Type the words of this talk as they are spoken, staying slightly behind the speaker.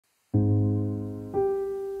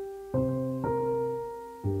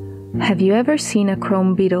Have you ever seen a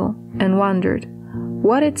chrome beetle and wondered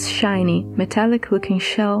what its shiny, metallic-looking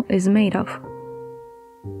shell is made of?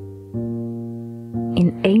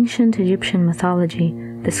 In ancient Egyptian mythology,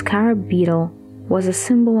 the scarab beetle was a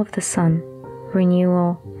symbol of the sun,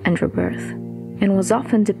 renewal, and rebirth, and was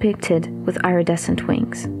often depicted with iridescent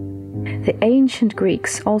wings. The ancient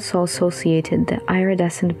Greeks also associated the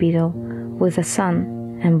iridescent beetle with the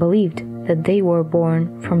sun and believed that they were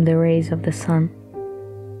born from the rays of the sun.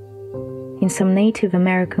 In some Native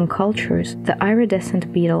American cultures, the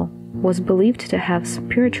iridescent beetle was believed to have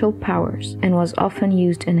spiritual powers and was often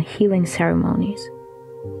used in healing ceremonies.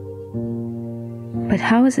 But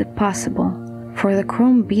how is it possible for the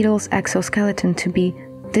chrome beetle's exoskeleton to be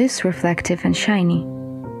this reflective and shiny?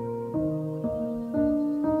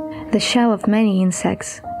 The shell of many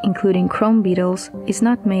insects, including chrome beetles, is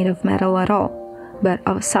not made of metal at all, but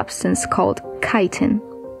of a substance called chitin.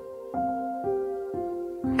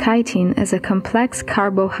 Chitin is a complex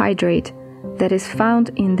carbohydrate that is found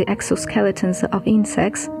in the exoskeletons of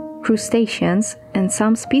insects, crustaceans, and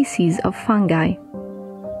some species of fungi.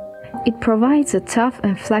 It provides a tough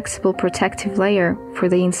and flexible protective layer for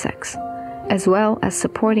the insects, as well as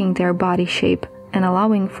supporting their body shape and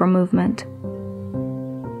allowing for movement.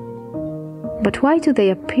 But why do they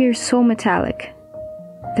appear so metallic?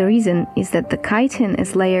 The reason is that the chitin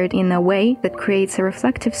is layered in a way that creates a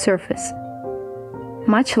reflective surface,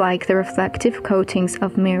 much like the reflective coatings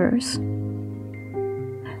of mirrors.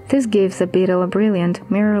 This gives the beetle a brilliant,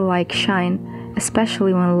 mirror-like shine,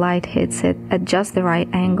 especially when light hits it at just the right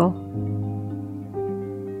angle.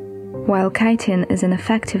 While chitin is an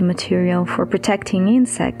effective material for protecting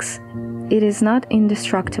insects, it is not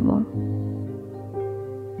indestructible.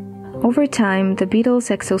 Over time, the beetle's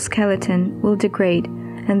exoskeleton will degrade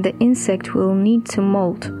and the insect will need to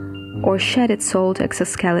molt or shed its old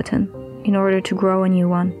exoskeleton in order to grow a new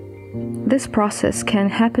one. This process can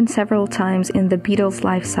happen several times in the beetle's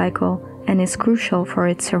life cycle and is crucial for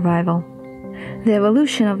its survival. The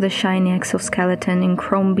evolution of the shiny exoskeleton in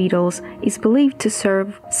chrome beetles is believed to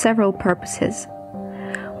serve several purposes.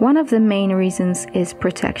 One of the main reasons is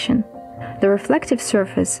protection. The reflective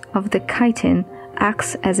surface of the chitin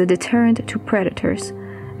acts as a deterrent to predators,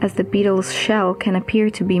 as the beetle's shell can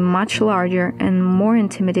appear to be much larger and more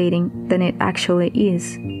intimidating than it actually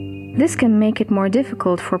is. This can make it more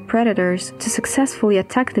difficult for predators to successfully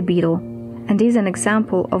attack the beetle, and is an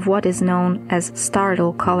example of what is known as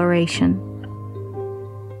startle coloration.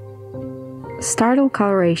 Startle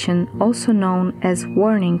coloration, also known as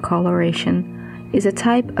warning coloration, is a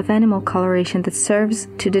type of animal coloration that serves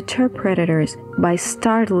to deter predators by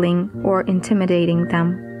startling or intimidating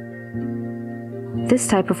them. This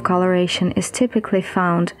type of coloration is typically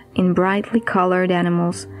found in brightly colored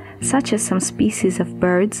animals, such as some species of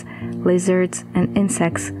birds, lizards, and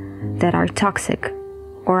insects that are toxic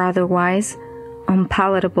or otherwise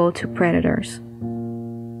unpalatable to predators.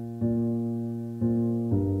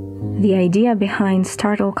 The idea behind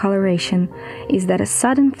startle coloration is that a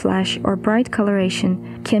sudden flash or bright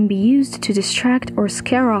coloration can be used to distract or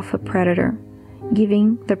scare off a predator,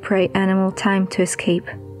 giving the prey animal time to escape.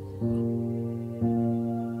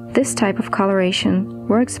 This type of coloration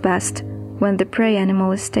works best when the prey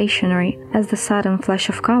animal is stationary, as the sudden flash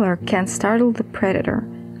of color can startle the predator,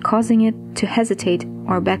 causing it to hesitate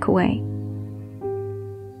or back away.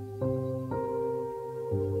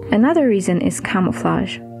 Another reason is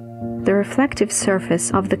camouflage. The reflective surface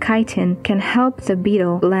of the chitin can help the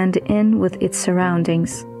beetle blend in with its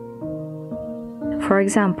surroundings. For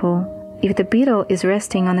example, if the beetle is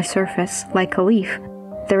resting on a surface like a leaf,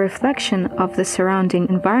 the reflection of the surrounding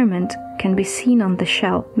environment can be seen on the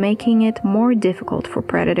shell, making it more difficult for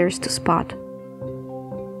predators to spot.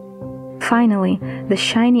 Finally, the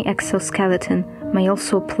shiny exoskeleton may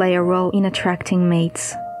also play a role in attracting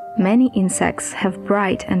mates. Many insects have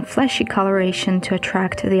bright and flashy coloration to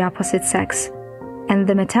attract the opposite sex, and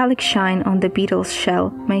the metallic shine on the beetle's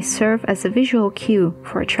shell may serve as a visual cue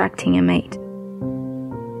for attracting a mate.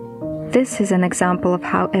 This is an example of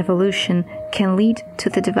how evolution can lead to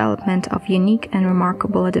the development of unique and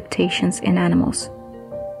remarkable adaptations in animals.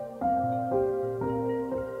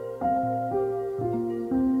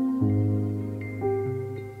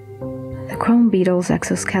 The chrome beetle's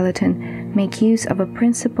exoskeleton make use of a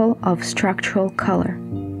principle of structural color.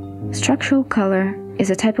 Structural color is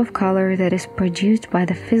a type of color that is produced by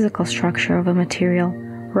the physical structure of a material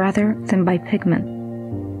rather than by pigment.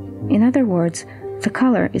 In other words, the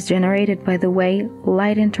color is generated by the way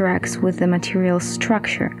light interacts with the material's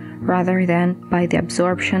structure rather than by the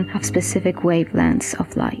absorption of specific wavelengths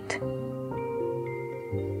of light.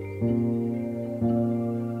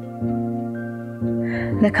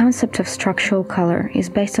 The concept of structural color is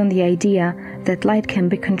based on the idea that light can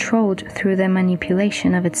be controlled through the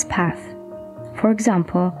manipulation of its path. For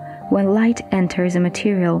example, when light enters a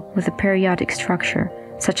material with a periodic structure,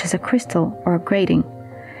 such as a crystal or a grating,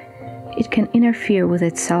 it can interfere with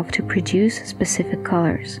itself to produce specific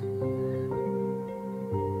colors.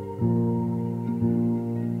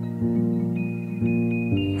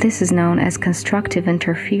 This is known as constructive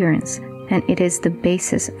interference, and it is the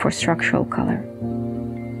basis for structural color.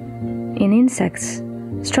 In insects,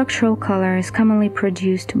 structural color is commonly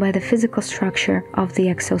produced by the physical structure of the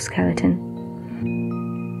exoskeleton.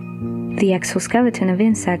 The exoskeleton of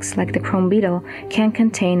insects, like the chrome beetle, can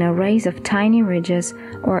contain arrays of tiny ridges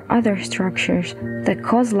or other structures that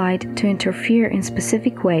cause light to interfere in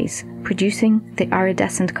specific ways, producing the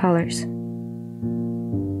iridescent colors.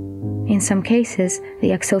 In some cases,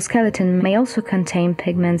 the exoskeleton may also contain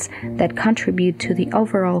pigments that contribute to the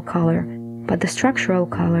overall color, but the structural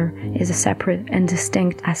color is a separate and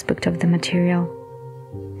distinct aspect of the material.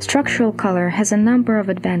 Structural color has a number of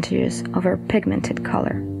advantages over pigmented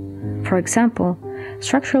color. For example,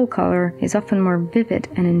 structural color is often more vivid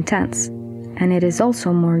and intense, and it is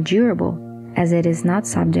also more durable, as it is not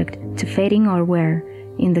subject to fading or wear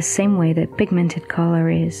in the same way that pigmented color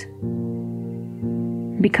is.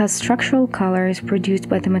 Because structural color is produced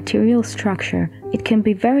by the material structure, it can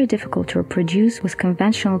be very difficult to reproduce with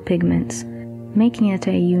conventional pigments, making it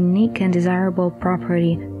a unique and desirable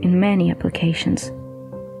property in many applications.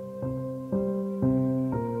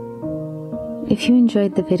 If you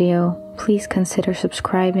enjoyed the video, please consider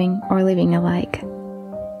subscribing or leaving a like.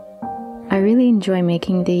 I really enjoy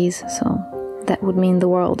making these, so that would mean the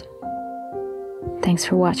world. Thanks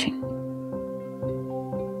for watching.